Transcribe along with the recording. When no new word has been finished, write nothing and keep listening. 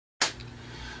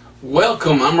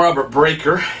Welcome, I'm Robert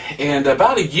Breaker, and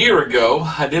about a year ago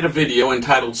I did a video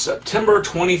entitled September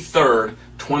 23rd,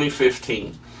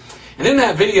 2015. And in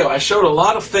that video I showed a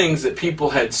lot of things that people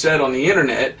had said on the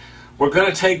internet were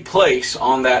going to take place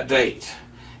on that date.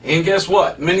 And guess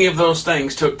what? Many of those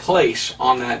things took place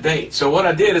on that date. So what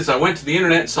I did is I went to the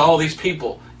internet and saw all these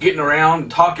people getting around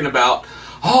and talking about,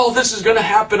 oh, this is going to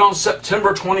happen on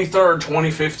September 23rd,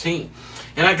 2015.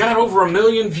 And I got over 1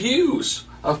 million views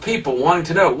of people wanting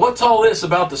to know, what's all this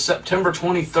about the September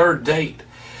 23rd date?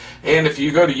 And if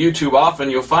you go to YouTube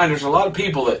often, you'll find there's a lot of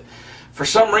people that, for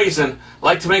some reason,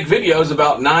 like to make videos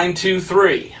about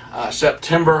 923,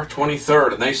 September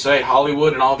 23rd. And they say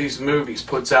Hollywood and all these movies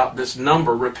puts out this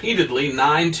number repeatedly,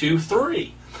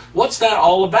 923. What's that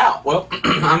all about? Well,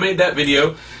 I made that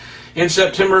video in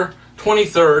September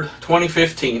 23rd,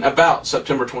 2015, about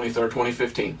September 23rd,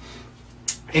 2015.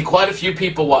 And quite a few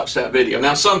people watched that video.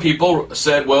 Now, some people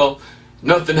said, well,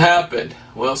 nothing happened.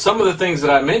 Well, some of the things that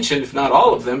I mentioned, if not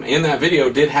all of them, in that video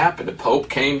did happen. The Pope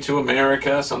came to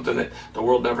America, something that the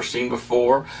world never seen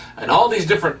before, and all these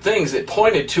different things that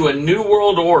pointed to a New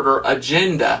World Order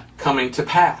agenda coming to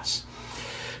pass.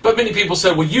 But many people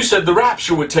said, well, you said the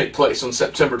rapture would take place on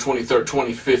September 23rd,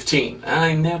 2015.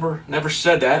 I never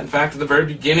said that. In fact, at the very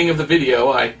beginning of the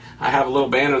video, I have a little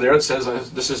banner there that says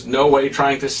this is no way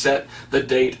trying to set the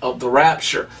date of the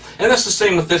rapture. And that's the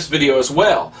same with this video as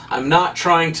well. I'm not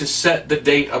trying to set the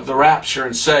date of the rapture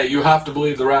and say, you have to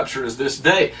believe the rapture is this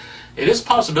day. It is a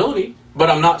possibility, but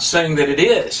I'm not saying that it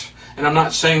is. And I'm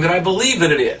not saying that I believe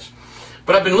that it is.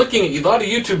 But I've been looking at a lot of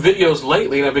YouTube videos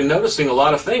lately, and I've been noticing a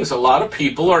lot of things. A lot of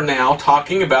people are now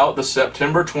talking about the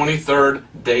September 23rd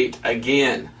date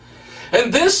again.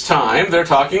 And this time, they're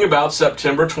talking about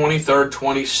September 23rd,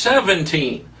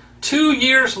 2017. 2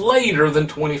 years later than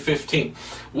 2015.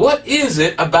 What is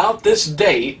it about this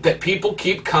date that people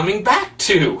keep coming back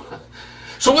to?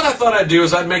 So what I thought I'd do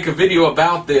is I'd make a video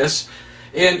about this,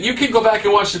 and you can go back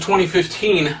and watch the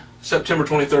 2015 September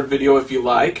 23rd video if you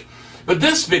like. But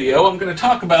this video, I'm going to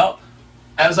talk about,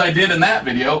 as I did in that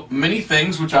video, many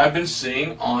things which I've been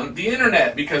seeing on the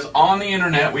internet. Because on the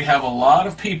internet we have a lot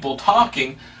of people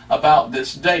talking about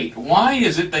this date. Why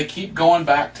is it they keep going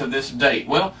back to this date?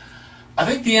 Well, I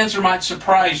think the answer might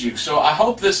surprise you. So I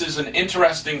hope this is an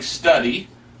interesting study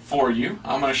for you.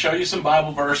 I'm going to show you some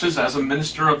Bible verses. As a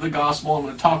minister of the gospel, I'm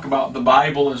going to talk about the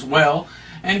Bible as well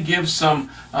and give some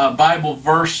Bible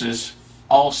verses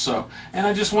also. And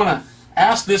I just want to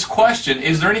ask this question,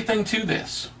 is there anything to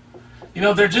this? You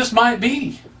know, there just might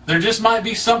be. There just might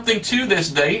be something to this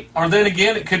date, or then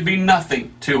again, it could be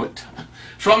nothing to it.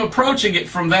 So I'm approaching it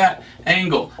from that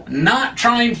angle, not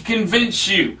trying to convince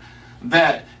you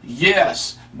that,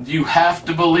 yes, you have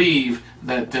to believe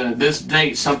that this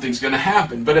date something's going to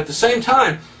happen, but at the same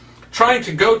time, trying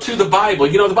to go to the Bible.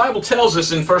 You know, the Bible tells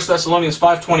us in 1 Thessalonians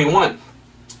 5:21,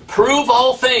 prove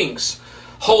all things,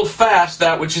 hold fast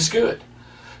that which is good.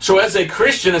 So as a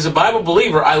Christian, as a Bible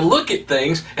believer, I look at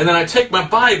things and then I take my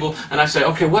Bible and I say,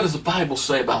 okay, what does the Bible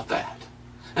say about that?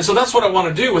 And so that's what I want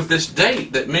to do with this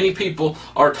date that many people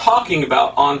are talking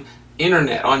about on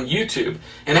internet, on YouTube,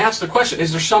 and ask the question,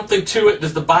 is there something to it?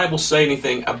 Does the Bible say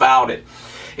anything about it?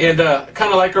 And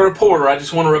kind of like a reporter, I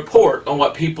just want to report on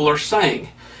what people are saying.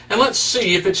 And let's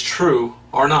see if it's true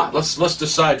or not. Let's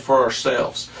decide for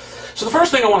ourselves. So the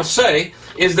first thing I want to say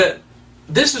is that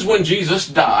this is when Jesus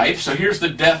died. So here's the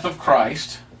death of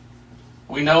Christ.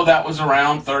 We know that was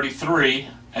around 33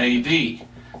 AD,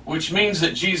 which means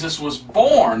that Jesus was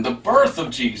born, the birth of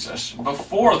Jesus,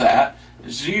 before that,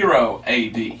 0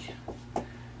 AD.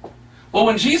 Well,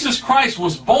 when Jesus Christ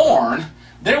was born,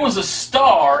 there was a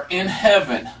star in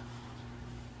heaven.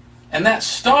 And that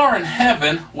star in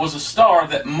heaven was a star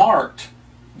that marked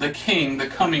the King, the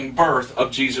coming birth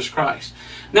of Jesus Christ.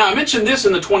 Now, I mentioned this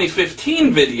in the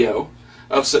 2015 video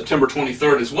of September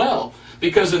 23rd as well,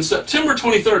 because in September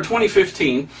 23rd,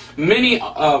 2015, many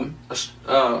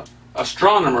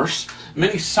astronomers,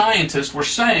 many scientists were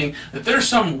saying that there's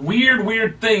some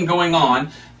weird thing going on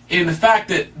in the fact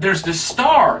that there's this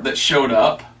star that showed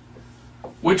up,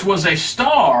 which was a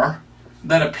star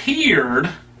that appeared,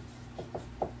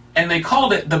 and they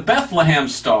called it the Bethlehem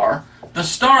star, the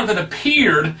star that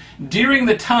appeared during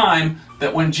the time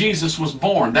that when Jesus was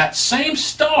born. That same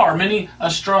star, many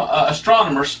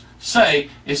astronomers say,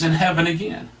 is in heaven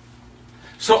again.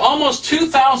 So almost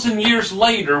 2,000 years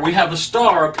later, we have a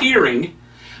star appearing,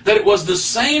 that it was the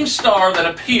same star that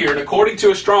appeared, according to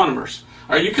astronomers.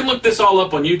 All right, you can look this all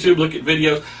up on YouTube, look at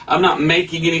videos. I'm not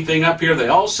making anything up here. They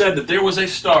all said that there was a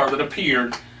star that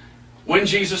appeared when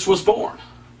Jesus was born.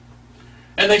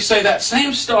 And they say that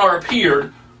same star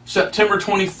appeared September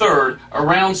 23rd,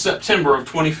 around September of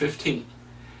 2015.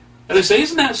 And they say,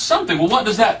 isn't that something? Well, what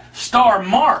does that star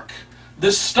mark?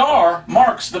 This star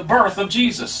marks the birth of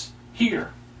Jesus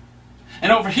here.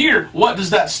 And over here, what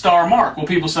does that star mark? Well,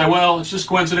 people say, well, it's just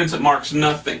coincidence, it marks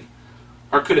nothing.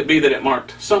 Or could it be that it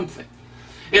marked something?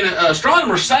 And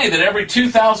astronomers say that every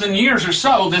 2,000 years or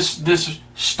so, this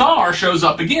star shows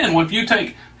up again. Well, if you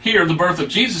take here the birth of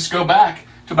Jesus, go back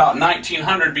to about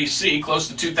 1900 BC, close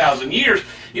to 2,000 years,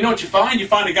 you know what you find? You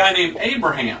find a guy named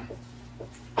Abraham.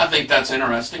 I think that's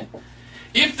interesting.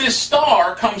 If this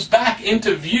star comes back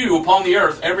into view upon the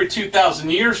earth every 2,000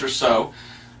 years or so,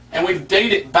 and we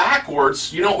date it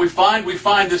backwards, you know what we find? We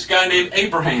find this guy named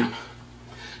Abraham.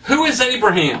 Who is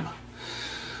Abraham?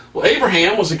 Well,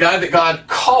 Abraham was a guy that God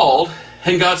called,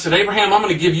 and God said, Abraham, I'm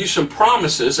going to give you some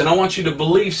promises, and I want you to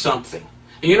believe something.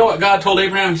 And you know what God told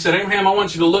Abraham? He said, Abraham, I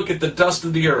want you to look at the dust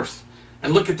of the earth,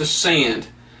 and look at the sand.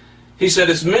 He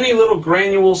said, as many little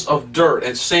granules of dirt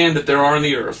and sand that there are in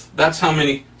the earth, that's how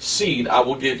many seed I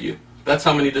will give you. That's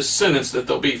how many descendants that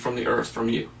there'll be from the earth from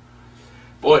you.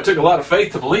 Boy, it took a lot of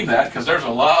faith to believe that, because there's a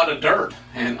lot of dirt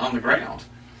on the ground.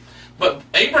 But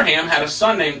Abraham had a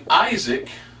son named Isaac,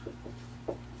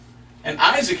 and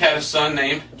Isaac had a son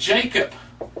named Jacob.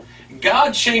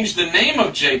 God changed the name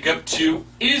of Jacob to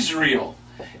Israel.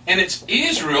 And it's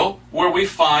Israel where we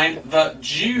find the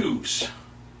Jews.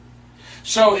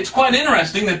 So it's quite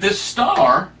interesting that this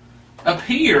star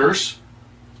appears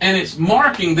and it's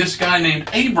marking this guy named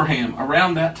Abraham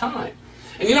around that time.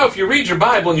 And you know, if you read your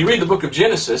Bible and you read the book of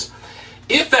Genesis,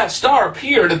 if that star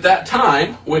appeared at that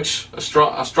time, which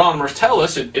astronomers tell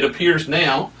us it appears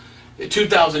now,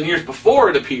 2,000 years before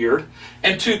it appeared,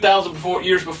 and 2,000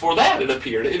 years before that it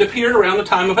appeared around the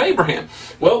time of Abraham.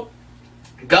 Well,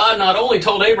 God not only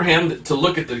told Abraham to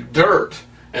look at the dirt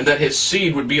and that his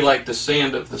seed would be like the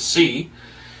sand of the sea,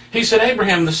 he said,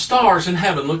 Abraham, the stars in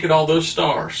heaven, look at all those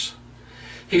stars.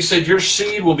 He said, your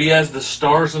seed will be as the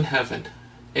stars in heaven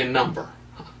in number.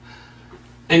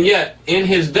 And yet, in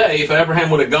his day, if Abraham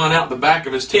would have gone out the back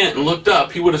of his tent and looked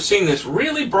up, he would have seen this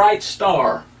really bright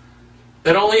star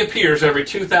that only appears every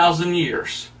 2,000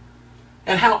 years.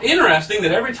 And how interesting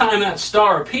that every time that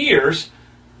star appears,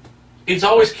 it's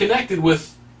always connected with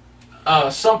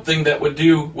something that would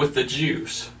do with the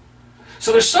Jews.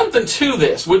 So there's something to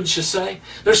this, wouldn't you say?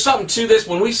 There's something to this.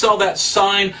 When we saw that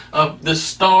sign of the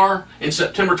star in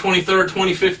September 23rd,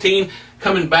 2015,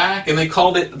 coming back, and they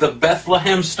called it the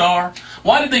Bethlehem star.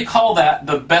 Why did they call that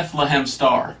the Bethlehem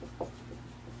star?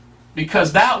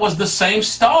 Because that was the same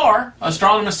star,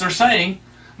 astronomers are saying,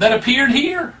 that appeared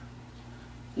here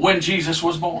when Jesus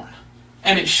was born.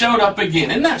 And it showed up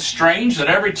again. Isn't that strange that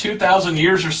every 2,000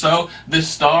 years or so this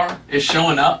star is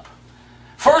showing up?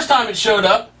 First time it showed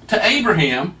up to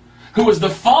Abraham, who was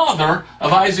the father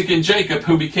of Isaac and Jacob,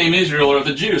 who became Israel or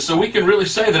the Jews. So we can really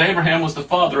say that Abraham was the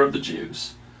father of the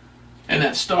Jews. And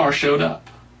that star showed up.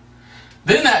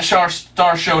 Then that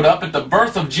star showed up at the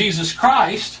birth of Jesus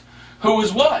Christ, who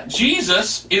is what?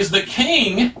 Jesus is the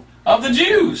King of the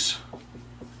Jews.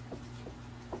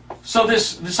 So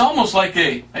this almost like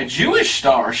a Jewish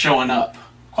star showing up.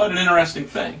 Quite an interesting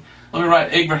thing. Let me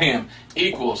write Abraham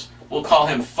equals, we'll call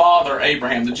him Father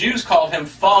Abraham. The Jews called him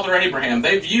Father Abraham.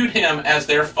 They viewed him as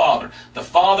their father. The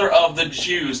father of the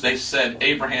Jews, they said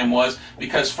Abraham was,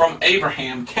 because from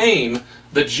Abraham came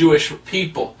the Jewish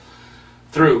people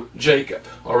through Jacob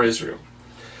or Israel.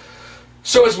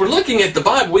 So as we're looking at the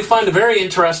Bible, we find a very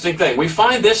interesting thing. We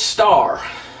find this star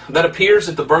that appears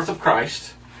at the birth of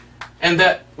Christ, and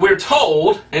that we're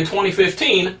told in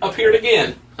 2015 appeared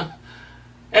again.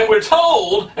 And we're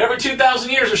told every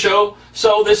 2,000 years or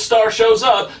so this star shows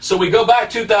up. So we go back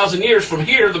 2,000 years from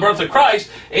here, the birth of Christ,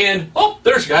 and oh,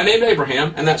 there's a guy named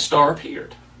Abraham, and that star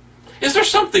appeared. Is there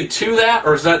something to that,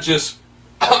 or is that just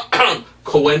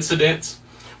coincidence?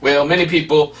 Well, many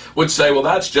people would say, well,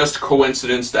 that's just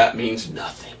coincidence. That means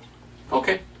nothing.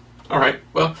 Okay. All right.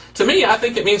 Well, to me, I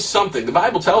think it means something. The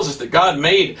Bible tells us that God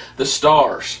made the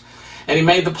stars, and He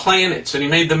made the planets, and He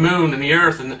made the moon and the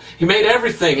earth, and He made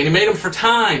everything, and He made them for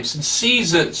times and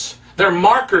seasons. They're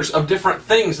markers of different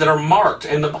things that are marked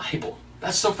in the Bible.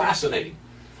 That's so fascinating.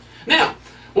 Now,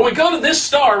 when we go to this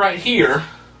star right here,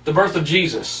 the birth of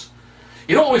Jesus,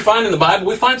 you know what we find in the Bible?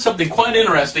 We find something quite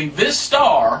interesting. This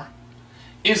star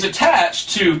is attached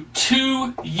to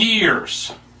 2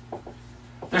 years.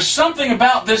 There's something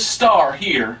about this star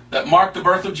here that marked the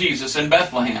birth of Jesus in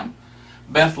Bethlehem.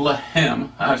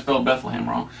 Bethlehem. I spelled Bethlehem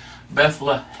wrong.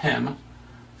 Bethlehem.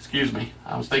 Excuse me.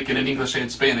 I was thinking in English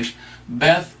and Spanish.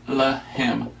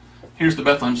 Bethlehem. Here's the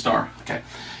Bethlehem star. Okay.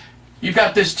 You've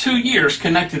got this 2 years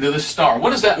connected to this star.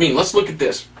 What does that mean? Let's look at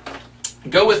this.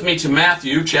 go with me to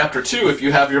Matthew chapter 2 if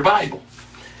you have your Bible.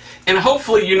 And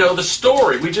hopefully you know the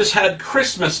story. We just had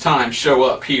Christmas time show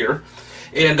up here,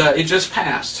 and it just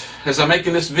passed. As I'm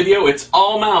making this video, it's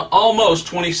almost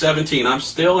 2017. I'm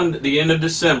still in the end of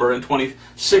December in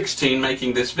 2016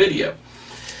 making this video.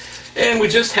 And we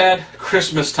just had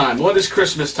Christmas time. What is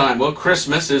Christmas time? Well,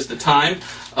 Christmas is the time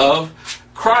of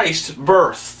Christ's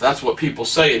birth. That's what people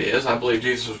say it is. I believe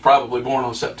Jesus was probably born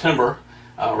on September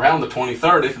around the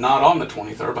 23rd, if not on the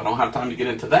 23rd, but I don't have time to get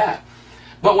into that.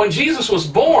 But when Jesus was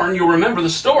born, you'll remember the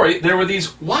story, there were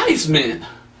these wise men.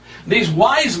 These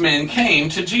wise men came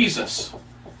to Jesus.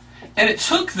 And it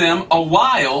took them a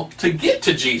while to get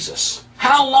to Jesus.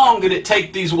 How long did it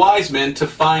take these wise men to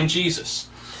find Jesus?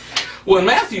 Well, in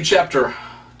Matthew chapter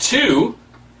 2,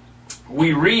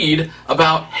 we read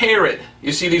about Herod.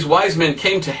 You see, these wise men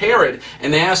came to Herod,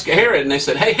 and they asked Herod, and they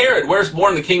said, "Hey, Herod, where's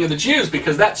born the King of the Jews?"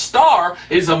 Because that star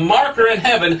is a marker in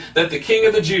heaven that the King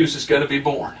of the Jews is going to be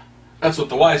born. That's what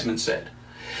the wise men said.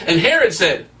 And Herod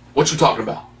said, "What you talking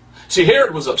about?" See,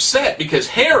 Herod was upset because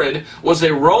Herod was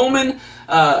a Roman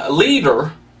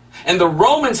leader, and the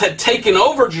Romans had taken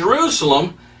over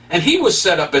Jerusalem, and he was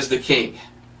set up as the king.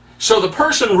 So the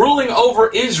person ruling over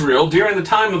Israel during the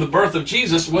time of the birth of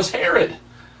Jesus was Herod.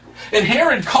 And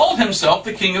Herod called himself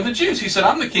the King of the Jews. He said,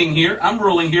 "I'm the king here. I'm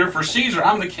ruling here for Caesar.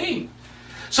 I'm the king."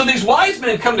 So these wise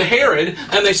men come to Herod,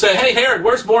 and they say, "Hey, Herod,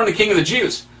 where's born the King of the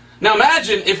Jews?" Now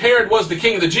imagine if Herod was the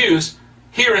King of the Jews,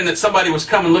 hearing that somebody was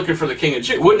coming looking for the King of the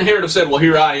Jews. Wouldn't Herod have said, "Well,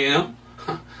 here I am"?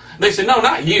 They said, "No,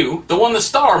 not you. The one the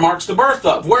star marks the birth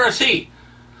of. Where is he?"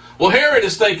 Well, Herod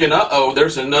is thinking, uh-oh,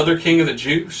 there's another King of the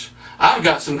Jews. I've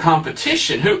got some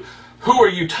competition. Who are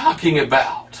you talking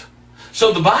about?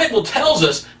 So the Bible tells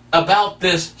us about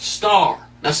this star.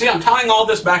 Now see, I'm tying all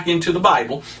this back into the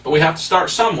Bible, but we have to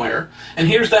start somewhere. And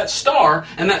here's that star,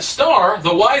 and that star,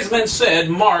 the wise men said,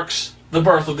 marks the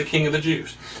birth of the King of the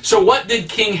Jews. So what did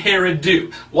King Herod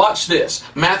do? Watch this.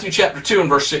 Matthew chapter 2 and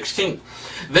verse 16.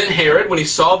 Then Herod, when he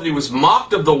saw that he was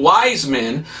mocked of the wise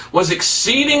men, was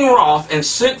exceeding wroth, and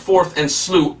sent forth and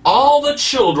slew all the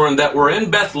children that were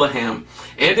in Bethlehem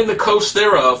and in the coast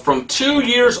thereof, from 2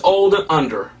 years old and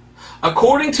under,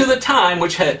 according to the time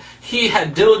which he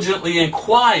had diligently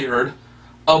inquired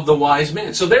of the wise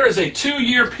men. So there is a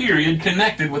 2-year period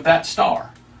connected with that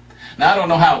star. Now I don't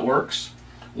know how it works.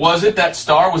 Was it that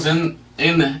star was in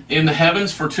the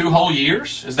heavens for 2 whole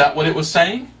years? Is that what it was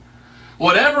saying?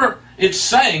 Whatever it's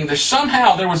saying,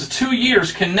 somehow there was 2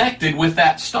 years connected with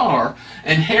that star,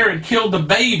 and Herod killed the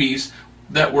babies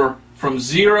that were from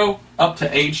 0 up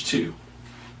to age 2.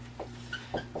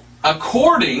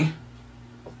 According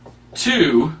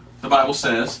to, the Bible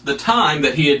says, the time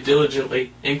that he had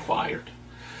diligently inquired.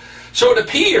 So it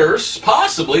appears,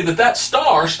 possibly, that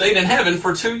star stayed in heaven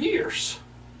for 2 years,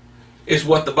 is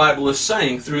what the Bible is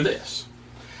saying through this.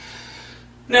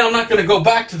 Now, I'm not going to go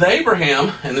back to the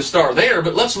Abraham and the star there,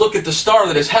 but let's look at the star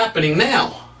that is happening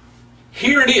now.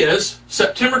 Here it is,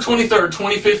 September 23rd,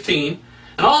 2015,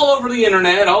 and all over the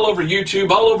internet, all over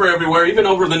YouTube, all over everywhere, even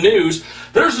over the news,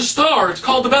 there's a star. It's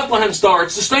called the Bethlehem star.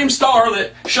 It's the same star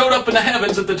that showed up in the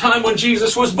heavens at the time when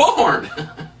Jesus was born.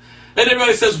 And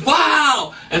everybody says,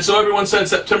 "Wow!" And so everyone said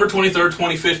September 23rd,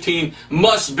 2015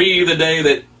 must be the day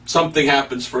that something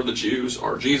happens for the Jews,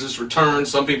 or Jesus returns.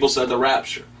 Some people said the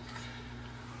rapture.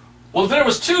 Well, if there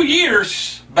was 2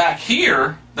 years back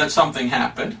here that something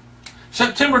happened,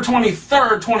 September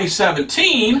 23rd,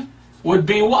 2017 would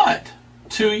be what?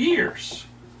 2 years.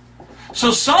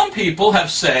 So some people have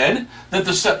said that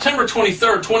the September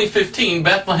 23rd, 2015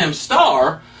 Bethlehem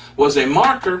star was a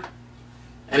marker,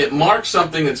 and it marks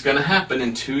something that's going to happen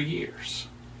in 2 years.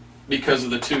 Because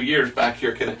of the 2 years back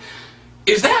here.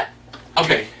 Is that...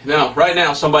 Okay, now, right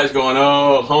now, somebody's going,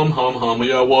 "Oh, hum,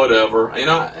 yeah, whatever." You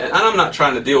know, and I'm not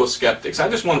trying to deal with skeptics. I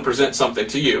just want to present something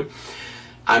to you.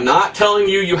 I'm not telling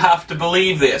you you have to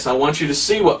believe this. I want you to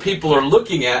see what people are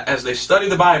looking at as they study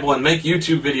the Bible and make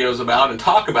YouTube videos about and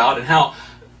talk about, and how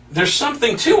there's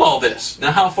something to all this.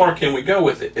 Now, how far can we go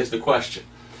with it is the question.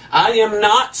 I am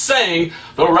not saying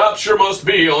the rapture must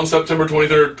be on September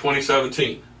 23rd,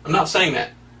 2017. I'm not saying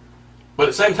that. But at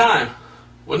the same time,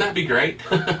 wouldn't that be great?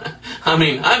 I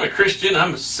mean, I'm a Christian,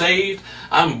 I'm saved,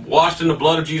 I'm washed in the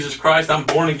blood of Jesus Christ, I'm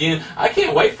born again. I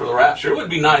can't wait for the rapture. It would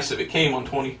be nice if it came on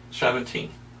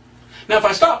 2017. Now, if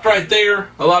I stopped right there,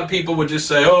 a lot of people would just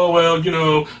say, "Oh, well, you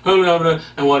know,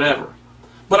 and whatever."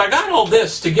 But I got all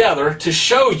this together to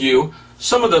show you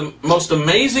some of the most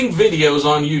amazing videos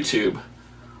on YouTube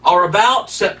are about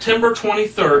September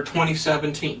 23rd,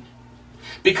 2017.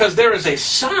 Because there is a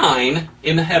sign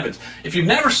in the heavens. If you've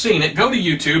never seen it, go to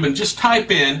YouTube and just type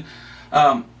in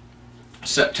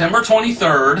September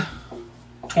 23rd,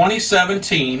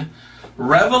 2017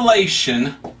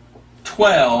 Revelation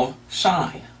 12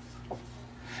 sign.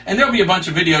 And there'll be a bunch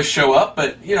of videos show up,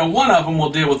 but one of them will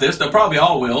deal with this. They'll probably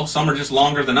all will. Some are just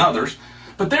longer than others.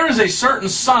 But there is a certain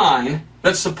sign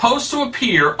that's supposed to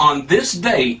appear on this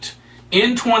date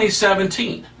in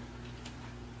 2017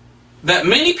 that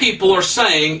many people are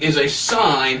saying is a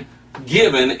sign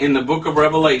given in the book of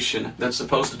Revelation that's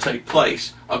supposed to take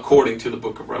place according to the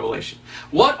book of Revelation.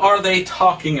 What are they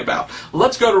talking about?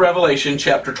 Let's go to Revelation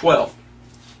chapter 12.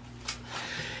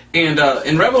 And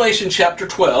in Revelation chapter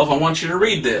 12, I want you to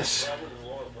read this.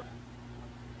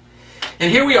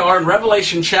 And here we are in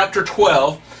Revelation chapter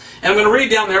 12, and I'm going to read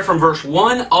down there from verse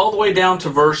 1 all the way down to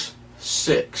verse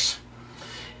 6.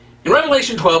 In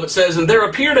Revelation 12 it says, "And there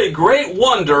appeared a great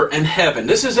wonder in heaven."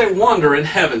 This is a wonder in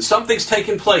heaven. Something's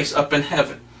taking place up in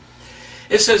heaven.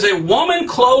 It says, "A woman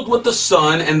clothed with the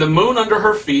sun and the moon under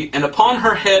her feet, and upon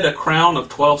her head a crown of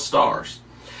 12 stars.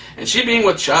 And she being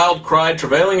with child cried,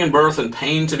 travailing in birth and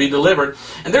pain to be delivered.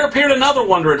 And there appeared another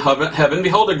wonder in heaven.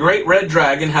 Behold, a great red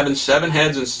dragon, having 7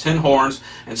 heads and 10 horns,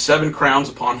 and 7 crowns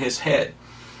upon his head.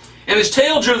 And his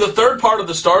tail drew the third part of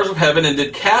the stars of heaven, and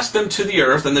did cast them to the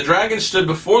earth. And the dragon stood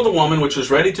before the woman which was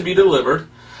ready to be delivered,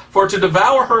 for to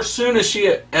devour her soon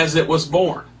as it was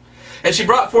born. And she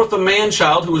brought forth a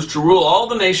man-child, who was to rule all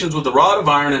the nations with a rod of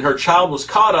iron, and her child was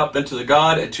caught up into the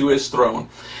God and to his throne.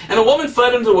 And the woman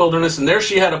fled into the wilderness, and there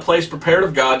she had a place prepared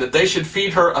of God, that they should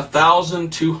feed her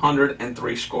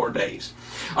 1,260 days."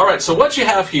 All right, so what you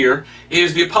have here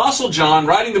is the Apostle John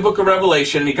writing the book of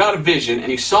Revelation, and he got a vision,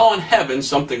 and he saw in heaven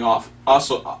something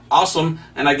awesome,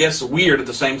 and I guess weird at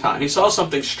the same time. He saw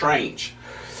something strange.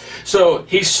 So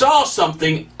he saw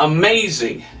something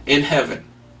amazing in heaven.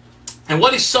 And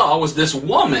what he saw was this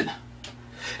woman.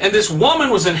 And this woman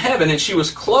was in heaven, and she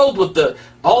was clothed with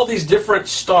all these different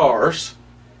stars.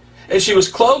 And she was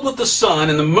clothed with the sun,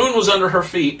 and the moon was under her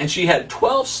feet, and she had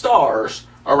 12 stars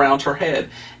around her head.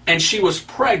 And she was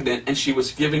pregnant, and she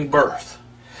was giving birth.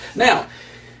 Now,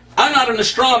 I'm not an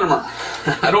astronomer.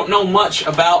 I don't know much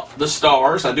about the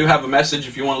stars. I do have a message,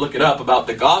 if you want to look it up, about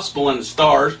the gospel and the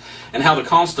stars, and how the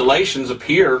constellations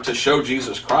appear to show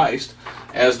Jesus Christ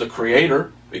as the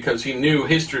creator, because he knew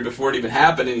history before it even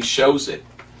happened, and he shows it.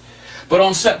 But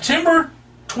on September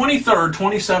 23rd,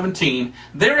 2017,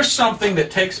 there is something that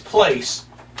takes place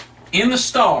in the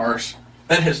stars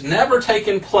that has never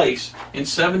taken place in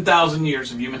 7,000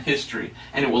 years of human history,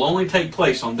 and it will only take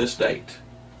place on this date.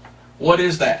 What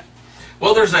is that?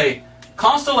 Well, there's a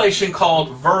constellation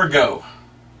called Virgo,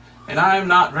 and I am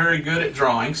not very good at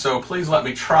drawing, so please let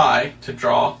me try to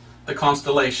draw the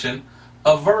constellation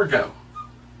of Virgo.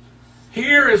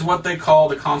 Here is what they call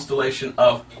the constellation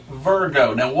of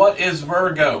Virgo. Now, what is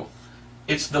Virgo?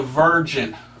 It's the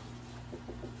Virgin.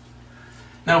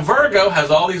 Now, Virgo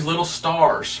has all these little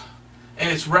stars,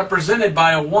 and it's represented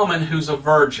by a woman who's a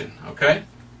virgin, okay?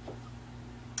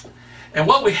 And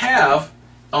what we have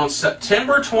on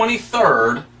September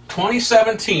 23rd,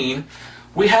 2017,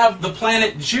 we have the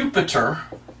planet Jupiter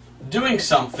doing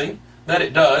something that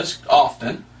it does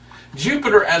often.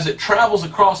 Jupiter, as it travels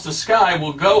across the sky,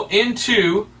 will go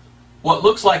into what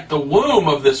looks like the womb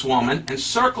of this woman and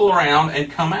circle around and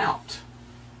come out.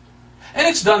 And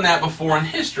it's done that before in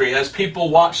history. As people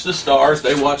watch the stars,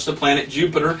 they watch the planet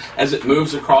Jupiter as it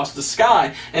moves across the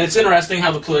sky. And it's interesting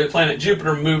how the planet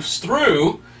Jupiter moves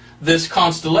through this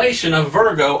constellation of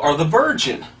Virgo, or the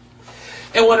Virgin.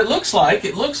 And what it looks like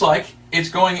it's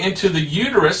going into the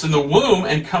uterus and the womb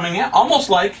and coming out, almost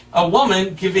like a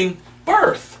woman giving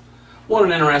birth. What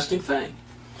an interesting thing.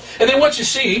 And then what you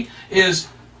see is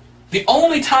the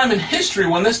only time in history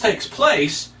when this takes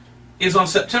place is on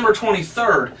September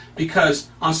 23rd, because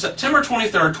on September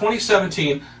 23rd,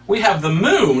 2017, we have the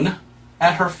moon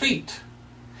at her feet.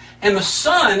 And the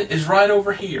sun is right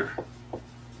over here.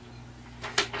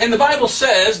 And the Bible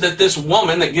says that this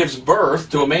woman that gives birth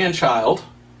to a man-child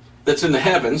that's in the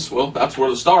heavens, well, that's where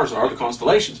the stars are, the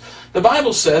constellations. The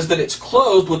Bible says that it's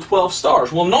clothed with 12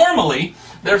 stars. Well, normally,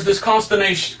 there's this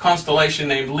constellation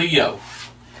named Leo.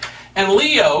 And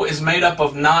Leo is made up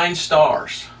of 9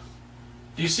 stars.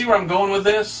 Do you see where I'm going with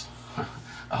this?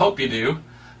 I hope you do.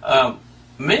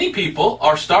 Many people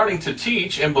are starting to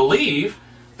teach and believe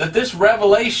that this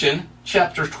Revelation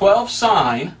chapter 12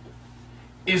 sign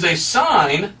is a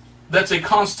sign that's a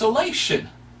constellation.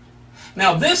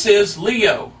 Now this is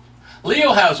Leo.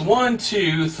 Leo has 1,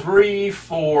 2, 3,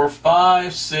 4,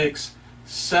 5, 6,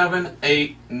 7,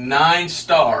 8, 9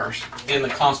 stars in the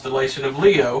constellation of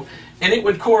Leo, and it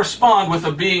would correspond with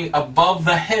a being above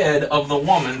the head of the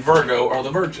woman, Virgo, or the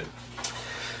Virgin.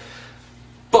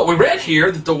 But we read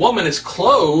here that the woman is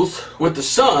clothed with the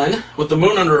sun, with the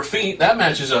moon under her feet. That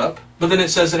matches up. But then it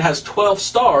says it has 12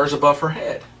 stars above her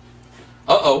head.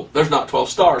 Uh-oh, there's not 12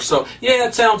 stars. So, yeah,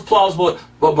 it sounds plausible.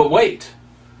 But wait.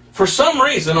 For some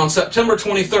reason, on September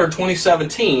 23rd,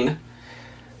 2017,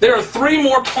 there are 3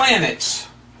 more planets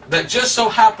that just so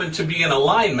happen to be in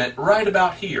alignment right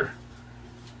about here.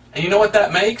 And you know what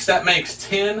that makes? That makes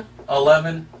 10,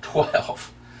 11,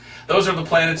 12. Those are the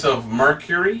planets of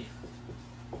Mercury,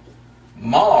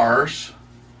 Mars,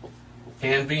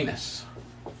 and Venus.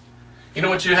 You know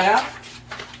what you have?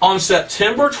 On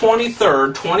September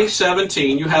 23rd,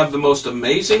 2017, you have the most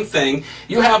amazing thing.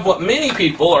 You have what many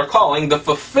people are calling the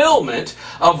fulfillment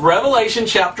of Revelation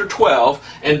chapter 12,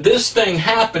 and this thing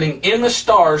happening in the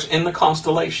stars, in the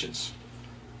constellations.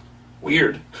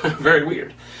 Weird. Very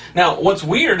weird. Now, what's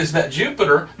weird is that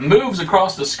Jupiter moves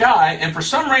across the sky, and for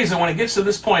some reason, when it gets to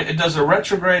this point, it does a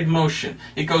retrograde motion.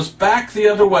 It goes back the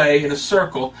other way in a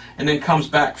circle, and then comes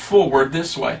back forward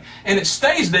this way. And it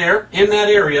stays there in that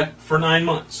area for 9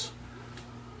 months.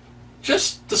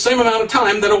 Just the same amount of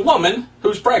time that a woman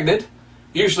who's pregnant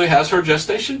usually has her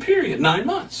gestation period, 9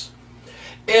 months.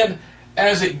 And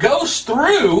as it goes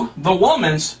through the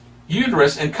woman's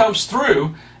uterus and comes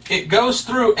through, it goes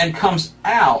through and comes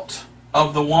out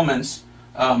of the woman's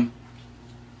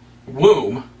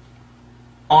womb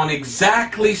on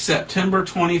exactly September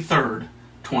 23rd,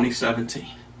 2017.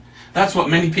 That's what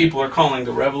many people are calling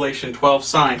the Revelation 12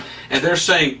 sign. And they're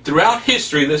saying throughout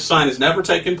history this sign has never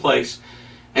taken place,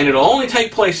 and it'll only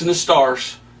take place in the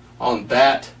stars on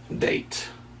that date.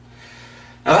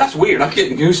 Now that's weird. I'm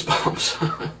getting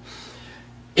goosebumps.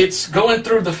 It's going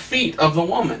through the feet of the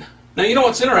woman. Now you know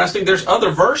what's interesting? There's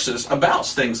other verses about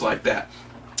things like that.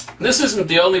 This isn't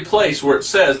the only place where it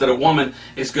says that a woman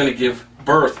is going to give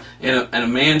birth and a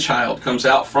man-child comes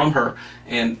out from her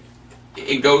and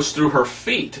it goes through her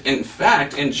feet. In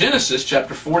fact, in Genesis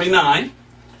chapter 49,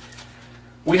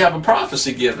 we have a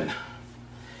prophecy given.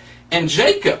 And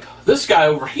Jacob, this guy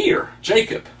over here,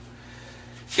 Jacob,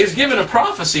 is given a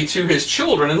prophecy to his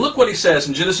children. And look what he says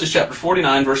in Genesis chapter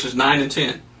 49, verses 9 and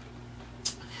 10.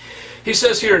 He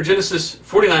says here in Genesis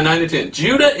 49, 9 and 10,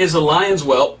 Judah is a lion's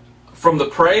whelp. From the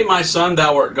prey, my son,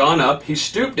 thou art gone up. He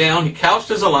stooped down, he couched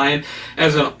as a lion,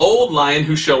 as an old lion,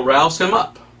 who shall rouse him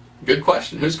up? Good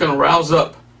question. Who's going to rouse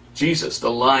up Jesus, the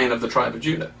Lion of the tribe of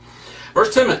Judah?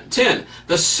 Verse 10,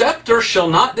 the scepter shall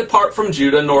not depart from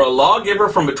Judah, nor a lawgiver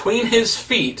from between his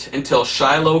feet, until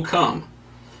Shiloh come.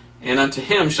 And unto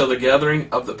him shall the gathering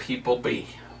of the people be.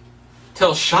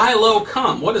 Till Shiloh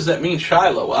come. What does that mean,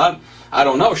 Shiloh? I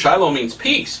don't know. Shiloh means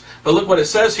peace. But look what it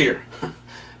says here.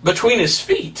 Between his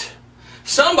feet.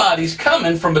 Somebody's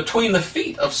coming from between the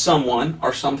feet of someone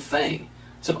or something.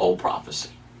 It's an old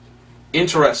prophecy.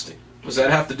 Interesting. Does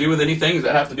that have to do with anything? Does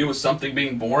that have to do with something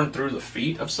being born through the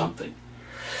feet of something?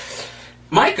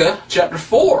 Micah chapter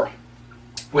 4.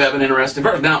 We have an interesting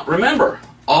verse. Now remember,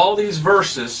 all these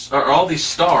verses, or all these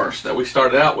stars that we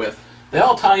started out with, they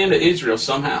all tie into Israel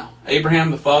somehow. Abraham,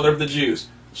 the father of the Jews,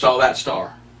 saw that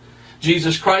star.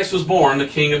 Jesus Christ was born the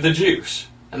King of the Jews,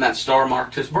 and that star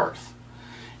marked his birth.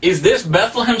 Is this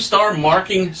Bethlehem star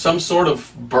marking some sort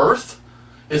of birth?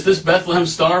 Is this Bethlehem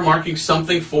star marking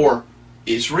something for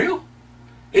Israel?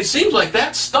 It seems like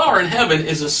that star in heaven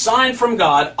is a sign from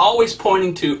God, always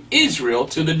pointing to Israel,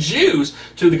 to the Jews,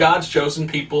 to the God's chosen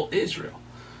people, Israel.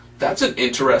 That's an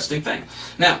interesting thing.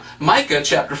 Now, Micah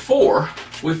chapter 4,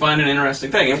 we find an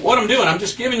interesting thing. And what I'm doing, I'm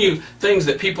just giving you things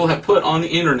that people have put on the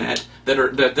internet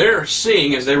that they're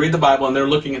seeing as they read the Bible, and they're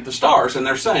looking at the stars, and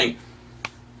they're saying,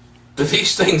 do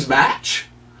these things match?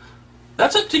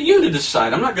 That's up to you to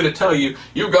decide. I'm not going to tell you,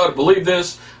 you've got to believe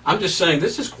this. I'm just saying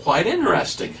this is quite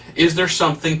interesting. Is there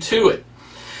something to it?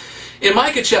 In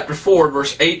Micah chapter 4,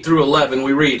 verse 8 through 11,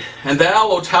 we read, And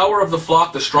thou, O tower of the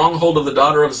flock, the stronghold of the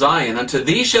daughter of Zion, unto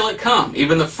thee shall it come,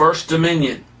 even the first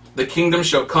dominion. The kingdom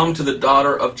shall come to the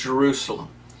daughter of Jerusalem.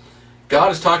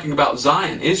 God is talking about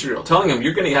Zion, Israel, telling him,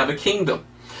 you're going to have a kingdom.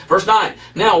 Verse 9,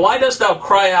 Now why dost thou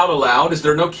cry out aloud? Is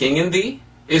there no king in thee?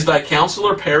 Is thy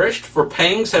counselor perished? For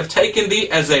pangs have taken thee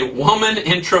as a woman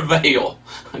in travail.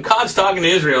 God's talking to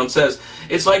Israel and says,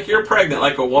 it's like you're pregnant,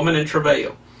 like a woman in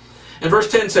travail. And verse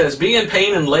 10 says, Be in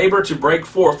pain and labor to break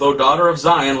forth, O daughter of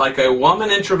Zion, like a woman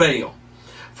in travail.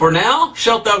 For now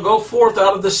shalt thou go forth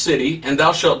out of the city, and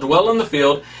thou shalt dwell in the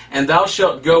field, and thou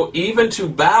shalt go even to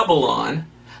Babylon.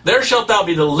 There shalt thou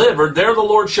be delivered. There the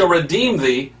Lord shall redeem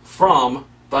thee from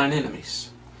thine enemies.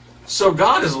 So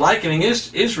God is likening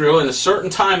Israel in a certain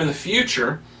time in the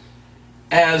future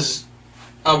as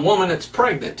a woman that's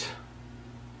pregnant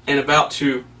and about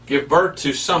to give birth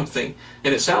to something.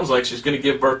 And it sounds like she's going to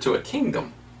give birth to a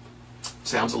kingdom.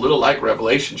 Sounds a little like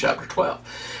Revelation chapter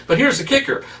 12. But here's the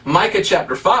kicker. Micah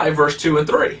chapter 5, verse 2 and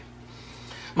 3.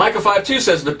 Micah 5:2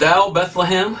 says, "But thou,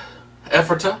 Bethlehem,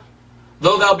 Ephratah,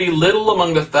 though thou be little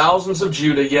among the thousands of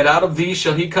Judah, yet out of thee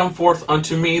shall he come forth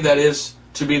unto me, that is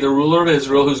to be the ruler of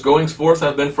Israel, whose goings forth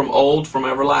have been from old, from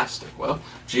everlasting." Well,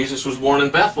 Jesus was born in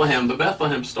Bethlehem. The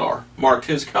Bethlehem star marked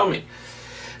his coming.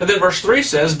 And then verse 3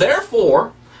 says,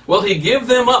 "Therefore will he give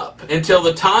them up until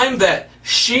the time that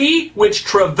she which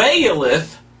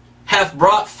travaileth hath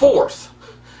brought forth.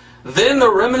 Then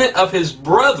the remnant of his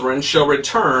brethren shall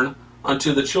return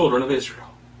unto the children of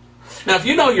Israel." Now, if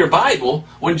you know your Bible,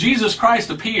 when Jesus Christ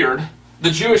appeared,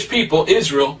 the Jewish people,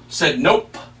 Israel, said,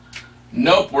 "Nope.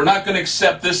 Nope, we're not going to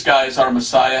accept this guy as our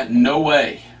Messiah. No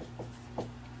way."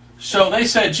 So they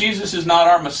said, Jesus is not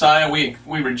our Messiah. We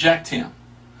reject him.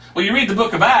 Well, you read the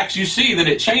book of Acts, you see that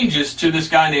it changes to this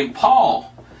guy named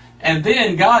Paul. And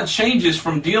then God changes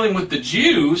from dealing with the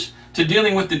Jews to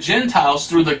dealing with the Gentiles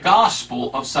through the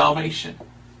gospel of salvation.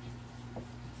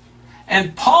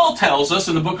 And Paul tells us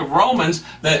in the book of Romans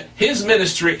that his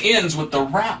ministry ends with the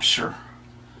rapture.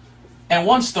 And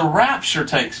once the rapture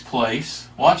takes place,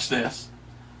 watch this,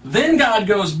 then God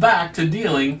goes back to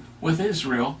dealing with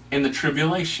Israel in the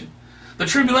tribulation. The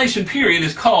tribulation period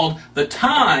is called the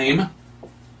time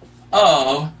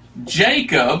of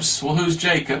Jacob's, well, who's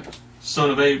Jacob?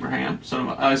 Son of Abraham, son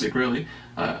of Isaac, really,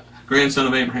 grandson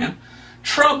of Abraham,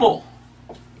 trouble.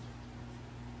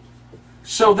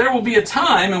 So there will be a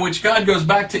time in which God goes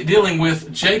back to dealing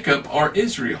with Jacob or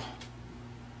Israel.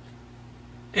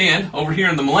 And over here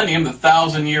in the millennium, the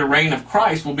 1,000-year reign of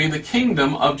Christ will be the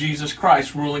kingdom of Jesus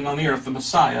Christ ruling on the earth, the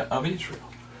Messiah of Israel.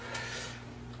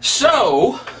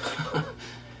 So,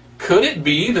 could it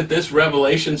be that this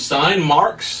Revelation sign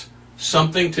marks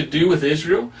something to do with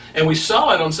Israel? And we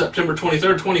saw it on September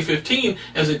 23rd, 2015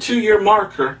 as a 2-year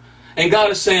marker. And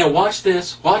God is saying, watch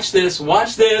this, watch this,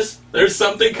 watch this. There's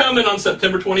something coming on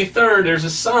September 23rd. There's a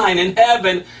sign in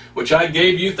heaven, which I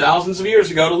gave you thousands of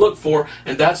years ago to look for.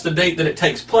 And that's the date that it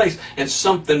takes place. And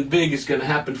something big is going to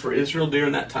happen for Israel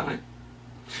during that time.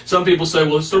 Some people say,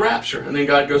 well, it's the rapture. And then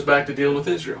God goes back to dealing with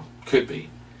Israel. Could be.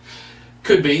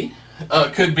 Could be.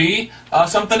 Could be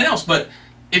something else. But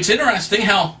it's interesting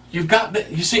how you've got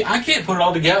that. You see, I can't put it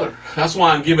all together. That's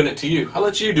why I'm giving it to you. I'll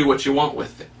let you do what you want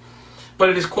with it. But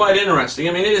it is quite interesting.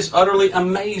 I mean, it is utterly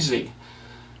amazing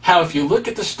how if you look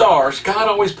at the stars, God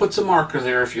always puts a marker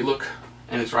there if you look,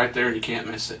 and it's right there and you can't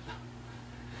miss it.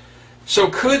 So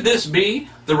could this be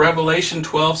the Revelation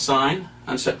 12 sign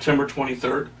on September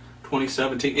 23rd,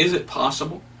 2017? Is it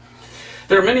possible?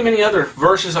 There are many, many other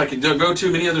verses I could go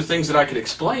to, many other things that I could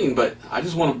explain, but I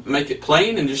just want to make it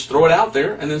plain and just throw it out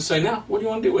there and then say, now, what do you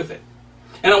want to do with it?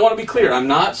 And I want to be clear, I'm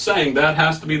not saying that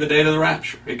has to be the date of the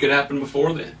rapture. It could happen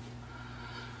before then.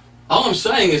 All I'm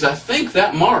saying is I think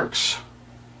that marks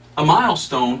a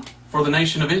milestone for the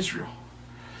nation of Israel.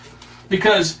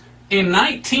 Because in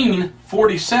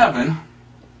 1947,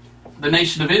 the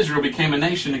nation of Israel became a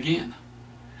nation again.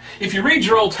 If you read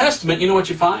your Old Testament, you know what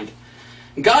you find?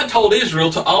 God told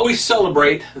Israel to always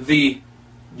celebrate the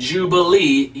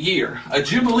Jubilee year. A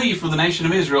Jubilee for the nation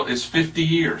of Israel is 50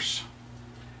 years.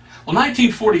 Well,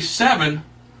 1947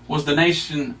 was the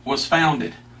nation was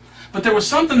founded. But there was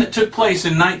something that took place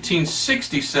in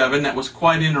 1967 that was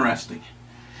quite interesting.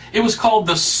 It was called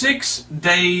the 6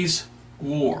 Days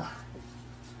War.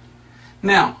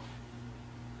 Now,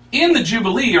 in the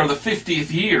Jubilee, or the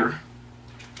 50th year,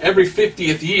 every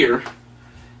 50th year,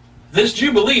 this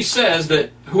Jubilee says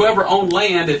that whoever owned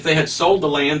land, if they had sold the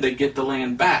land, they'd get the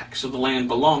land back, so the land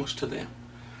belongs to them.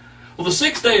 Well, the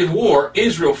 6 Days War,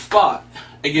 Israel fought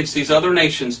against these other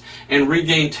nations and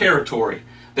regained territory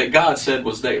that God said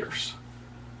was theirs.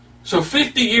 So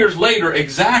 50 years later,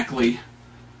 exactly,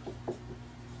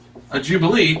 a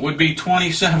Jubilee would be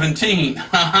 2017.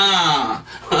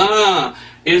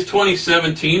 Is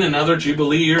 2017 another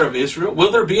Jubilee year of Israel? Will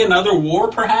there be another war,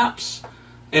 perhaps,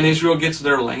 and Israel gets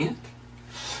their land?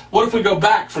 What if we go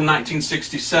back from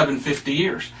 1967, 50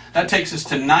 years? That takes us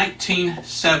to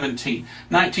 1917.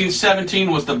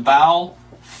 1917 was the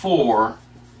Balfour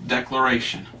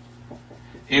Declaration,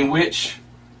 in which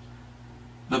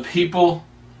the people,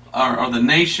 or the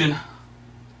nation,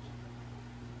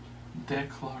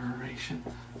 Declaration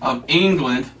of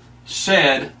England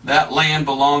said that land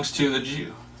belongs to the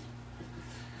Jew.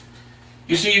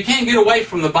 You see, you can't get away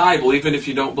from the Bible even if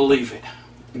you don't believe it.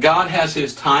 God has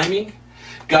His timing.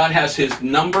 God has His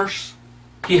numbers.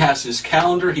 He has His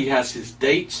calendar. He has His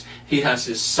dates. He has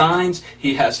His signs.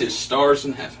 He has His stars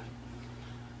in heaven.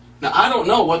 Now, I don't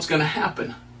know what's going to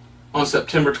happen on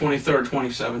September 23rd,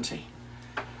 2017.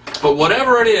 But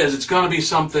whatever it is, it's going to be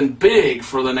something big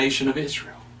for the nation of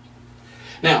Israel.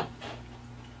 Now,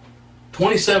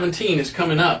 2017 is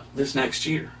coming up this next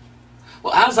year.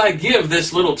 Well, as I give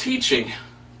this little teaching,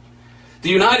 the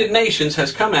United Nations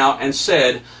has come out and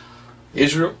said,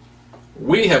 Israel,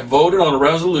 we have voted on a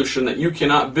resolution that you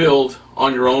cannot build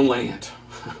on your own land.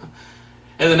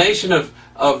 And the nation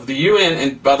of the UN,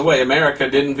 and by the way, America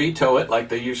didn't veto it like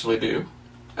they usually do.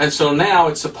 And so now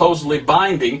it's supposedly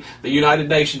binding. The United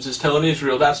Nations is telling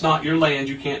Israel, that's not your land,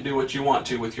 you can't do what you want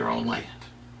to with your own land.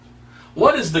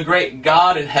 What does the great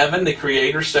God in heaven, the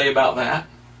Creator, say about that?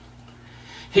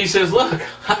 He says, look,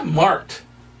 I marked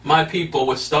my people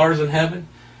with stars in heaven,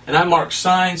 and I marked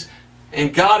signs,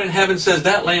 and God in heaven says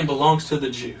that land belongs to the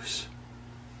Jews.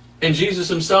 And Jesus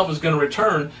himself is going to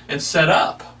return and set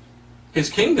up his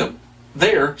kingdom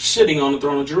there, sitting on the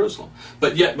throne of Jerusalem.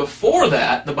 But yet before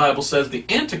that, the Bible says the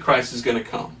Antichrist is going to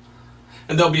come.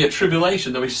 And there'll be a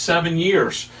tribulation. There'll be 7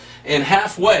 years. And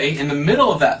halfway, in the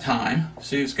middle of that time,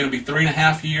 see, it's going to be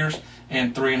 3.5 years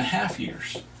and 3.5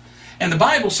 years. And the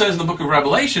Bible says in the book of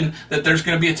Revelation that there's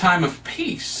going to be a time of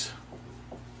peace.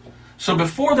 So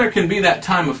before there can be that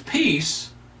time of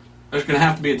peace, there's going to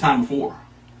have to be a time of war.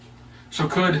 So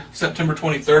could September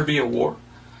 23rd be a war?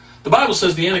 The Bible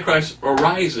says the Antichrist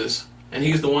arises, and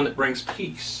he's the one that brings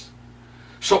peace.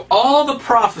 So all the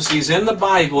prophecies in the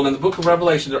Bible and in the book of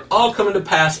Revelation, they're all coming to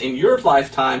pass in your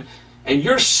lifetime, and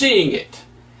you're seeing it.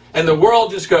 And the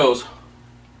world just goes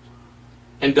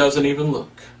and doesn't even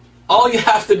look. All you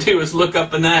have to do is look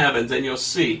up in the heavens, and you'll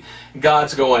see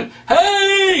God's going,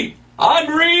 hey,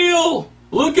 I'm real.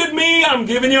 Look at me. I'm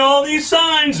giving you all these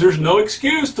signs. There's no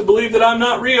excuse to believe that I'm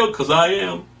not real, because I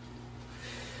am.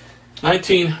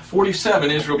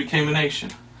 1947, Israel became a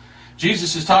nation.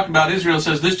 Jesus is talking about Israel. It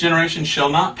says, this generation shall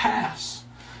not pass.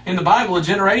 In the Bible, a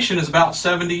generation is about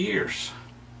 70 years.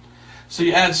 So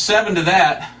you add 7 to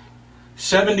that,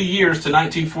 70 years to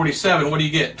 1947, what do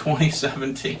you get?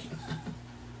 2017.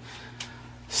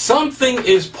 Something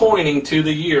is pointing to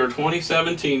the year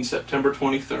 2017, September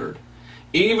 23rd.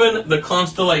 Even the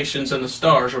constellations and the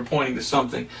stars are pointing to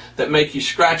something that make you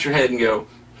scratch your head and go,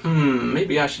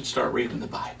 maybe I should start reading the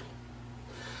Bible.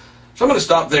 So I'm going to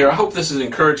stop there. I hope this is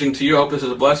encouraging to you. I hope this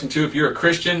is a blessing to you. If you're a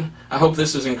Christian, I hope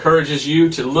this encourages you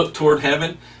to look toward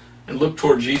heaven and look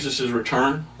toward Jesus'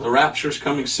 return. The rapture is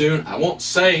coming soon. I won't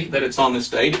say that it's on this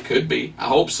date. It could be. I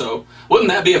hope so. Wouldn't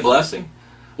that be a blessing?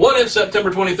 What if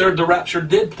September 23rd, the rapture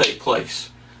did take place,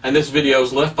 and this video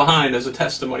is left behind as a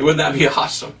testimony? Wouldn't that be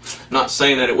awesome? I'm not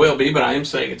saying that it will be, but I am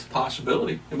saying it's a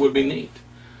possibility. It would be neat.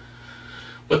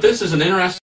 But this is an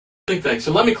interesting thing.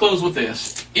 So let me close with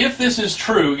this. If this is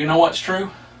true, you know what's true?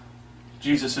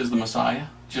 Jesus is the Messiah,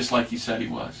 just like he said he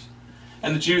was.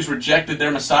 And the Jews rejected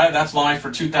their Messiah. That's lying for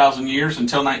 2,000 years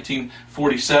until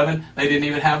 1947. They didn't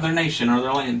even have their nation or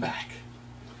their land back.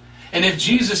 And if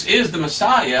Jesus is the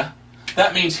Messiah,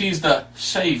 that means he's the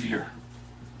Savior.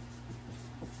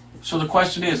 So the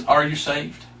question is, are you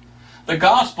saved? The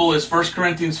gospel is 1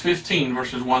 Corinthians 15,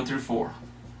 verses 1 through 4.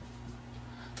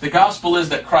 The gospel is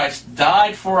that Christ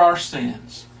died for our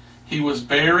sins. He was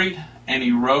buried, and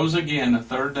he rose again the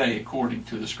third day according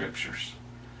to the Scriptures.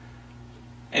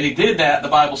 And he did that, the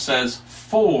Bible says,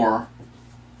 for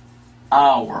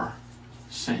our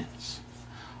sins.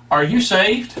 Are you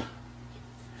saved?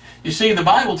 You see, the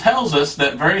Bible tells us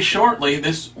that very shortly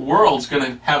this world's going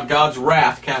to have God's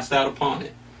wrath cast out upon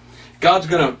it. God's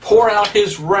going to pour out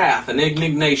his wrath and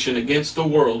indignation against the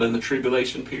world in the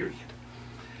tribulation period.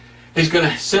 He's going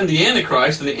to send the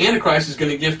Antichrist, and the Antichrist is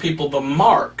going to give people the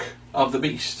mark of the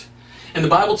beast. And the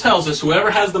Bible tells us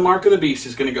whoever has the mark of the beast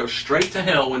is going to go straight to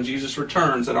hell when Jesus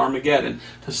returns at Armageddon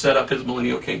to set up his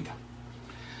millennial kingdom.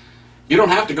 You don't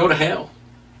have to go to hell.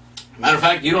 Matter of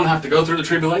fact, you don't have to go through the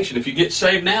tribulation. If you get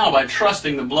saved now by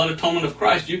trusting the blood atonement of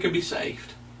Christ, you can be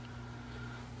saved.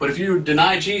 But if you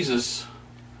deny Jesus,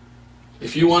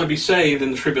 if you want to be saved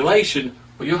in the tribulation,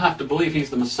 well, you'll have to believe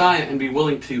he's the Messiah and be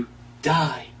willing to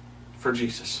die for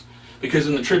Jesus. Because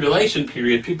in the tribulation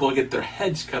period, people get their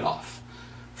heads cut off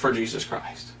for Jesus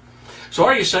Christ. So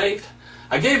are you saved?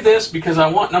 I gave this because I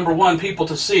want, number one, people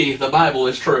to see the Bible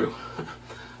is true.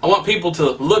 I want people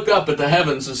to look up at the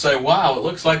heavens and say, wow, it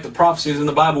looks like the prophecies in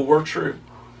the Bible were true.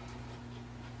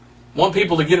 I want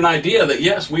people to get an idea that,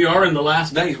 yes, we are in the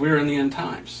last days. We are in the end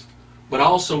times. But I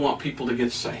also want people to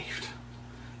get saved.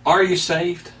 Are you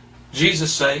saved?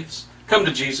 Jesus saves. Come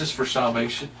to Jesus for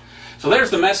salvation. So there's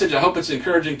the message. I hope it's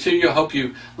encouraging to you. I hope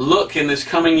you look in this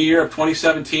coming year of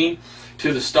 2017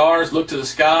 to the stars, look to the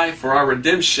sky, for our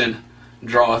redemption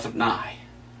draweth nigh.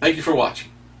 Thank you for watching.